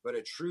cheat. But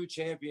a true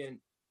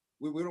champion,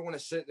 we don't want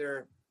to sit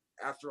there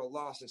after a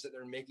loss and sit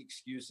there and make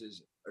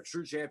excuses. A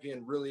true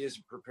champion really is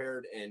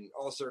prepared in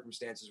all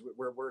circumstances.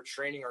 We're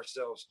training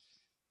ourselves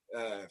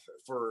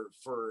for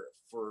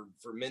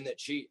men that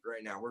cheat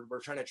right now. We're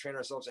trying to train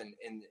ourselves in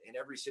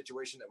every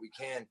situation that we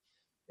can,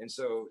 and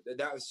so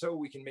that was so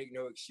we can make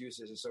no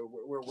excuses. And so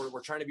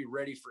we're trying to be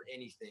ready for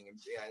anything. And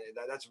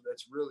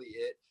that's really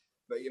it.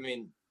 But I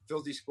mean,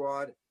 Filthy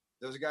Squad,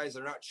 those guys,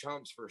 they're not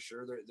chumps for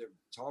sure.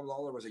 Tom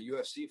Lawler was a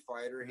UFC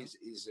fighter.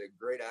 He's a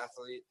great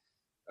athlete.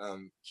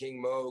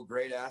 King Mo,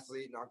 great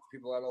athlete, knocks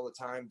people out all the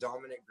time.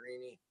 Dominic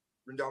Greeny.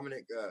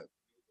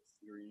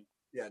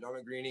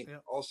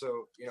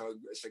 Also,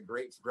 it's a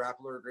great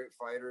grappler, great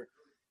fighter.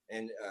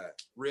 And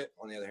Rip,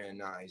 on the other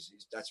hand,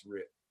 that's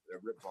Rip.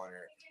 Rip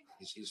Bonner,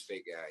 he's a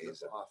fake guy.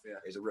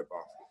 He's a rip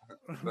off.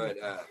 But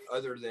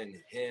other than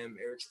him,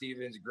 Eric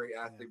Stevens, great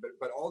athlete.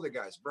 But all the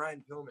guys,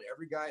 Brian Pillman,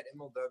 every guy at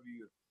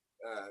MLW,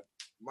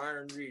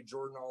 Myron Reed,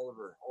 Jordan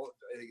Oliver,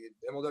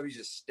 MLW is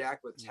just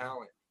stacked with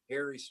talent.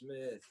 Harry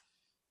Smith.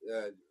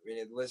 I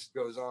mean, the list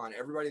goes on.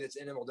 Everybody that's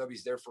in MLW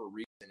is there for a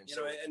reason.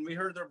 And we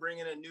heard they're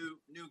bringing in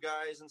new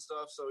guys and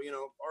stuff. So,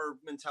 our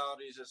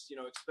mentality is just,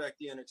 expect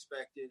the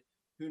unexpected.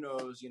 Who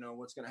knows,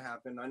 what's going to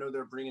happen. I know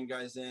they're bringing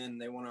guys in.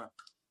 They want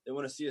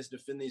to see us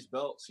defend these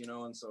belts,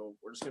 and so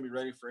we're just going to be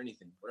ready for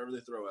anything, whatever they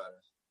throw at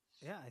us.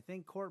 Yeah, I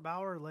think Court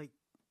Bauer, like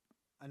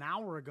an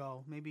hour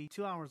ago, maybe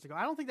 2 hours ago.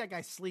 I don't think that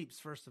guy sleeps,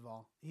 first of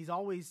all. He's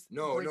always...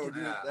 No, dude.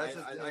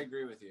 I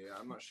agree with you.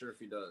 I'm not sure if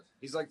he does.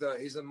 He's like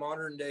he's a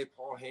modern day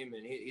Paul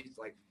Heyman. He's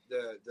like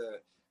the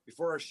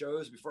before our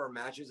shows, before our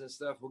matches and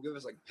stuff, he'll give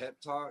us like pep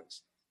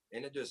talks,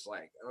 and it just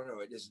like, I don't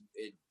know,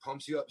 it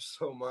pumps you up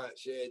so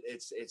much.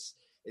 It's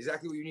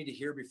exactly what you need to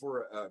hear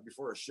before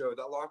a show.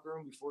 That locker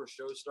room before a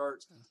show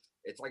starts,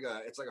 it's like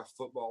a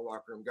football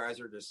locker room. Guys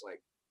are just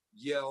like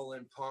yell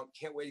and pump,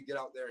 can't wait to get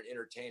out there and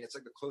entertain. It's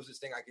like the closest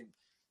thing I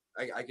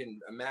can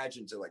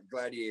imagine to like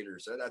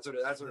gladiators. So that's what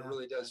it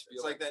really does feel.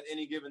 It's like that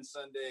Any Given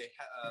Sunday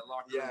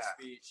locker room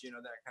speech,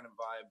 that kind of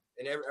vibe.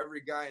 And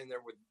every guy in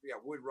there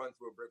would run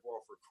through a brick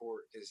wall for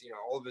Court, because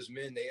all of his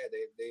men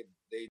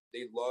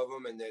they love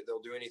him and they'll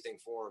do anything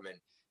for him. And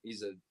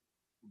he's a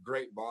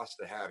great boss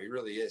to have. He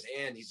really is,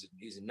 and he's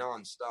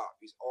nonstop.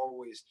 He's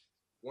always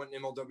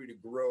wanting MLW to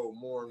grow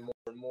more and more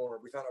and more.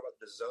 We found out about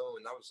the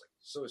Zone. That was like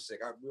so sick.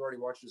 We already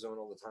watched the Zone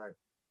all the time.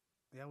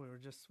 Yeah, we were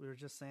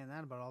just saying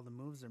that about all the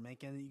moves they're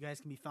making. You guys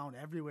can be found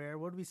everywhere.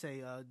 What did we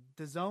say?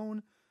 The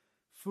Zone,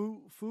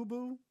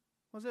 Fubu,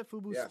 was it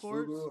Fubu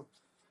Sports? Fubu.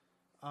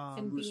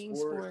 And Being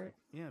Sport.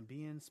 Yeah,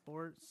 Being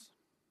Sports.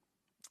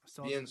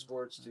 So Being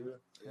Sports too.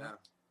 Yeah.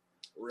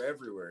 We're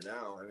everywhere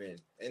now. I mean,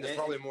 and there's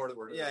probably more that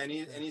we're doing. Yeah, and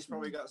he's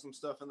probably got some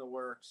stuff in the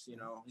works.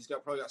 He's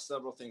probably got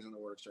several things in the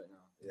works right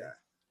now.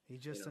 Yeah. He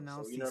just so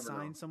announced you he never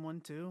signed know.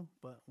 someone too,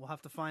 but we'll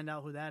have to find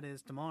out who that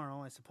is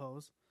tomorrow, I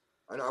suppose.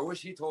 I know. I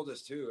wish he told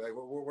us too. Like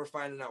we're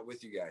finding out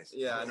with you guys.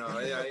 Yeah, I know.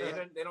 Yeah,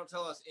 they don't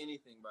tell us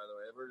anything, by the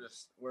way.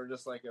 We're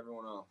just like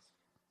everyone else.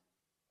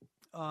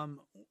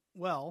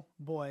 Well,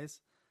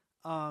 boys,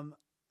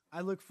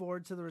 I look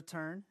forward to the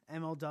return,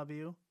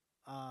 MLW,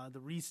 the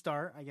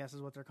restart, I guess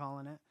is what they're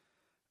calling it.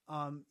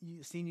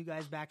 Seeing you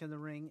guys back in the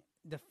ring,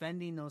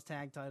 defending those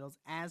tag titles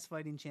as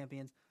fighting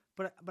champions.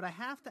 But I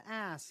have to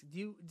ask,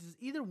 does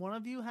either one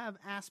of you have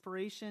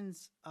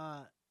aspirations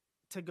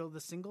to go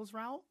the singles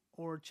route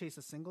or chase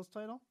a singles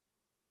title?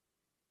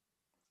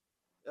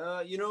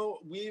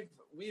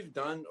 We've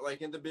done,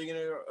 like, in the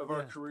beginning of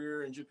our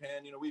career in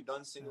Japan, we've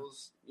done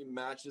singles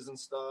matches and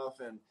stuff,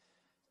 and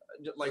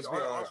like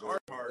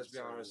let's be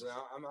honest.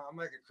 I'm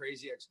like a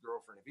crazy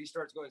ex-girlfriend. If he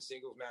starts going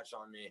singles match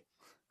on me,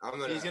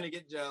 he's gonna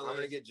get jealous. I'm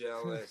gonna get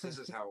jealous. This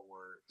is how it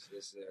works.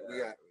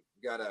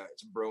 We got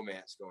it's a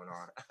bromance going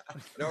on.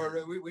 No,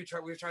 we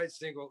tried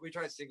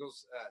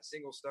singles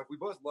stuff. We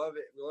both love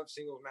it. We love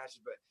singles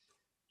matches, but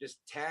just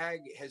tag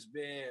has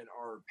been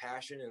our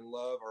passion and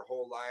love our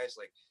whole lives.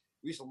 Like,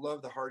 we used to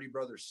love the Hardy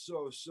Brothers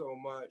so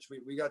much.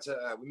 We got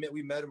to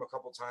we met them a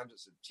couple times at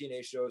some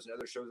TNA shows and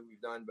other shows that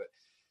we've done, but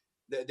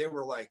they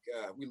were like,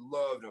 we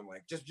loved them.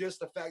 Like, just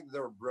the fact that they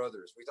were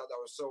brothers, we thought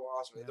that was so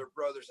awesome. Yeah. They're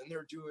brothers and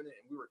they're doing it,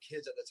 and we were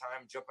kids at the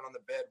time, jumping on the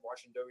bed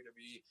watching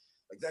WWE.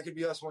 Like, that could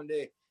be us one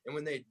day. And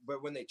when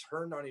they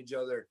turned on each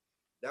other,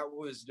 that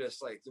was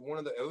just like it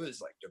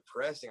was like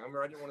depressing. I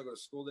remember I didn't want to go to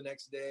school the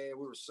next day.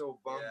 We were so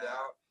bummed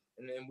out,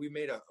 and then we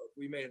made an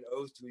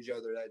oath to each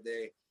other that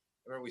day.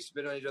 I remember we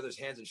spit on each other's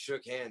hands and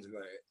shook hands and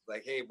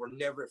like, hey, we're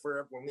never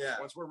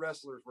once we're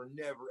wrestlers, we're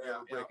never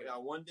ever breaking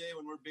up. One day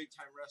when we're big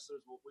time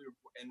wrestlers,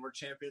 and we're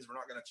champions, we're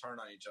not going to turn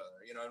on each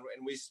other,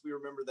 And we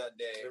remember that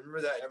day.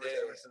 Remember that day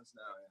ever since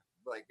now.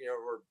 Yeah. Like,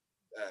 we're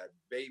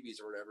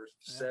babies or whatever,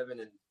 7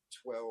 and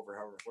 12 or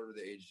whatever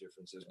the age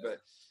difference is.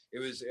 But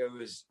it was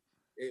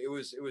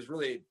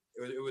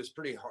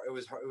pretty hard.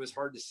 It was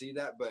hard to see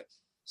that, but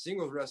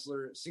single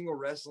wrestling,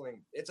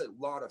 it's a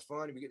lot of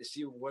fun. We get to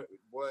see what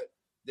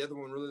the other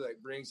one really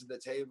like brings to the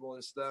table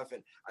and stuff.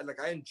 And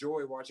I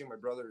enjoy watching my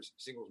brother's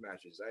singles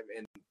matches.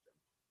 And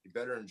you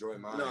better enjoy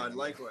mine. No,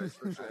 likewise,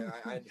 for sure.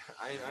 I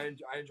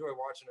enjoy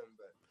watching them,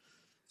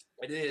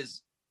 but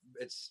it's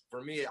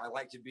for me, I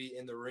like to be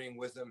in the ring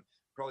with them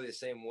probably the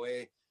same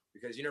way,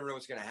 because you never know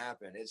what's going to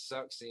happen. It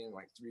sucks seeing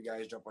like 3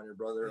 guys jump on your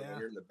brother when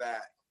you're in the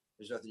back.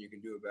 There's nothing you can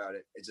do about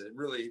it. It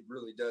really,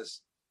 really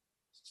does.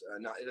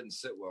 It doesn't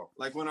sit well.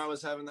 Like when I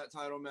was having that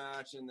title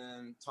match, and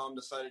then Tom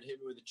decided to hit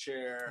me with a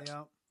chair.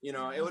 Yeah.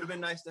 It would have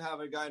been nice to have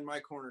a guy in my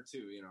corner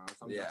too.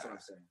 That's what I'm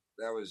saying.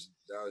 That was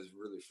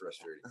really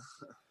frustrating.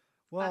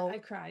 Well, I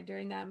cried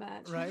during that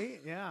match. Right?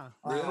 Yeah.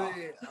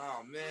 Really?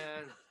 Oh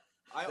man.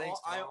 I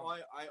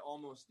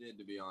almost did,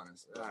 to be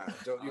honest. You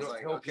don't tell people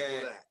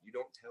that. You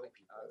don't tell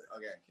people.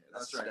 Okay.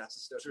 That's right. That's the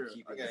stuff true. we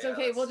keep. It's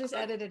okay. We'll just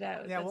edit it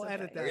out. Yeah, we'll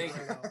edit that.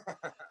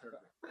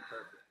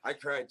 Perfect. I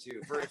cried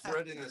too. For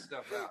editing this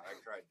stuff out, I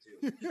cried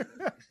too.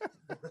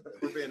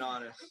 We're being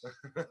honest.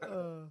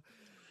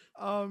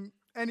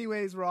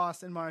 Anyways,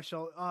 Ross and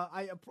Marshall,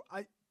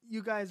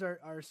 you guys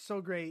are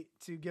so great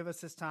to give us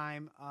this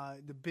time.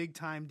 The big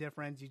time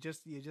difference. You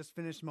just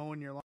finished mowing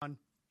your lawn.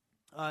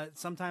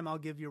 Sometime I'll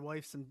give your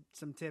wife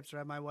some tips, or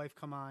have my wife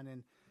come on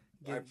and.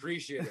 I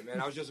appreciate it, man.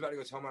 I was just about to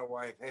go tell my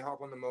wife, "Hey,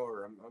 hop on the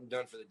mower. I'm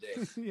done for the day."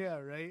 Yeah,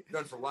 right.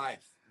 Done for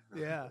life.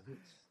 Yeah.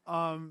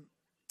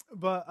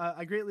 But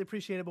I greatly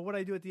appreciate it. But what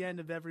I do at the end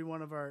of every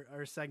one of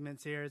our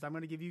segments here is I'm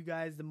going to give you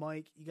guys the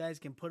mic. You guys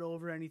can put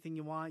over anything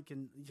you want.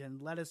 You can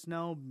let us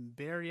know,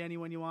 bury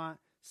anyone you want,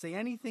 say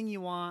anything you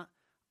want.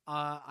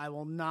 I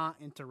will not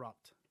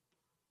interrupt.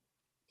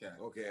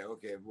 Okay.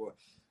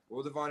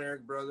 Well, the Von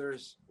Erich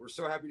brothers, we're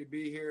so happy to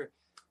be here.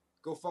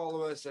 Go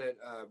follow us at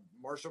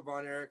Marshall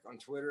Von Erich on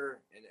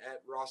Twitter and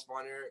at Ross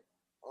Von Erich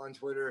on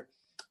Twitter.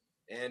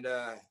 And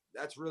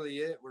that's really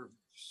it. We're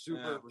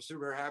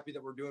super happy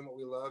that we're doing what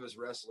we love as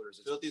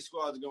wrestlers. Filthy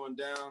Squad's going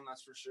down,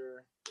 that's for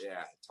sure.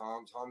 Yeah,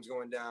 Tom's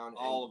going down.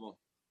 All of them.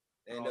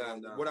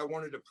 And what I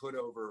wanted to put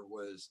over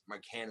was my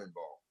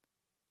cannonball.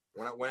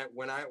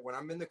 When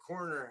I'm in the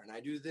corner and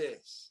I do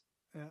this,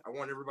 I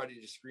want everybody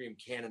to scream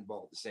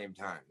cannonball at the same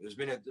time. There's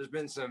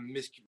been some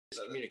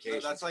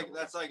miscommunication.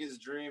 That's like his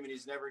dream, and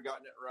he's never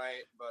gotten it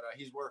right, but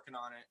he's working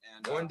on it.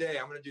 And one day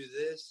I'm going to do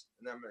this,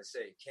 and then I'm going to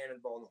say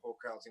cannonball, and the whole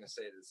crowd's going to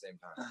say it at the same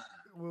time.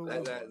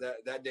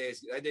 That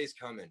day's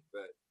coming,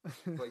 but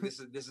like this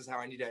is how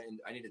I need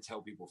to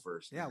tell people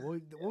first. Yeah,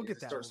 we'll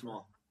get that. Start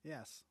small.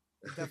 Yes,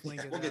 we'll definitely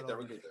get We'll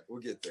that. We'll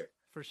get there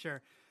for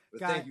sure.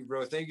 But thank you,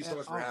 bro. Thank you so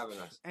much for having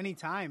us.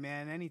 Anytime,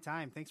 man.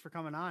 Anytime. Thanks for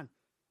coming on.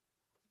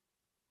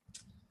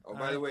 Oh,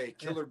 by the way,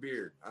 killer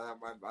beard.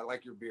 I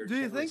like your beard. Do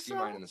you Can't think really see so?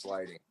 mine in this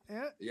lighting.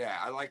 Yeah. Yeah,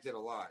 I liked it a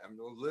lot. I'm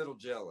a little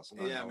jealous.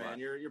 Yeah, man,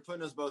 you're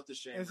putting us both to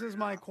shame. This is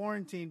my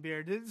quarantine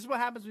beard. This is what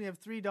happens when you have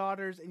 3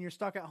 daughters and you're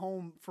stuck at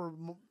home for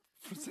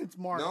since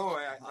March. No,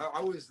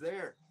 I was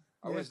there.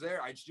 I was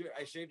there. I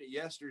shaved it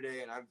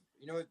yesterday, and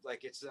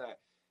it's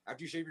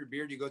after you shave your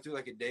beard, you go through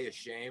like a day of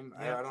shame.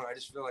 Yeah. I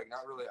just feel like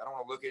not really. I don't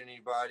want to look at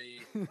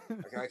anybody.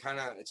 Like I kind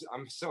of.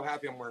 I'm so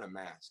happy I'm wearing a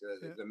mask.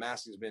 The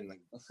mask has been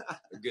like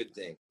a good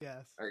thing.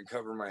 Yes. I can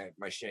cover my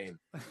shame.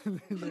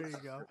 There you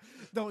go.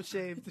 Don't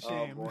shave the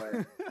shame. Oh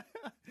boy.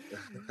 It's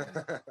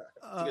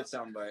a good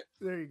soundbite.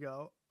 There you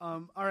go.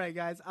 All right,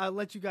 guys. I'll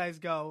let you guys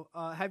go.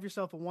 Have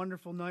yourself a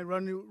wonderful night.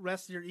 Run the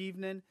rest of your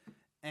evening,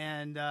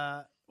 and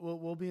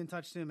we'll be in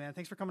touch soon, man.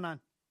 Thanks for coming on.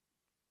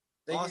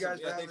 Thank Awesome. you guys.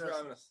 Yeah, thanks for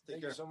having us. Take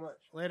Thank care. you so much.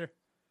 Later.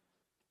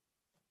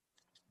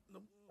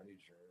 I need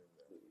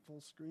to-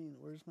 Full screen.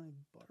 Where's my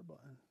bar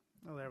button?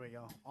 Oh, there we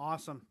go.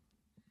 Awesome.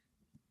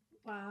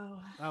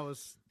 Wow.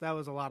 That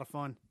was a lot of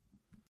fun.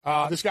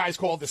 This guy's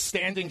called the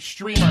Standing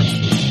Streamer.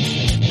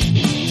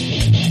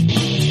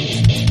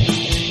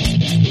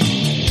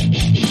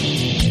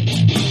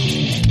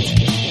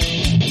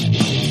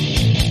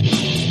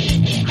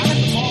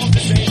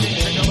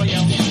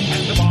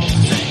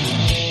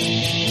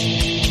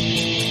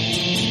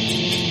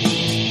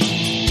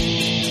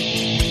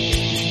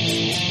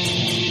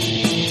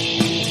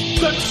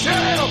 The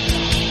champ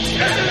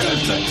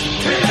is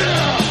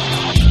here!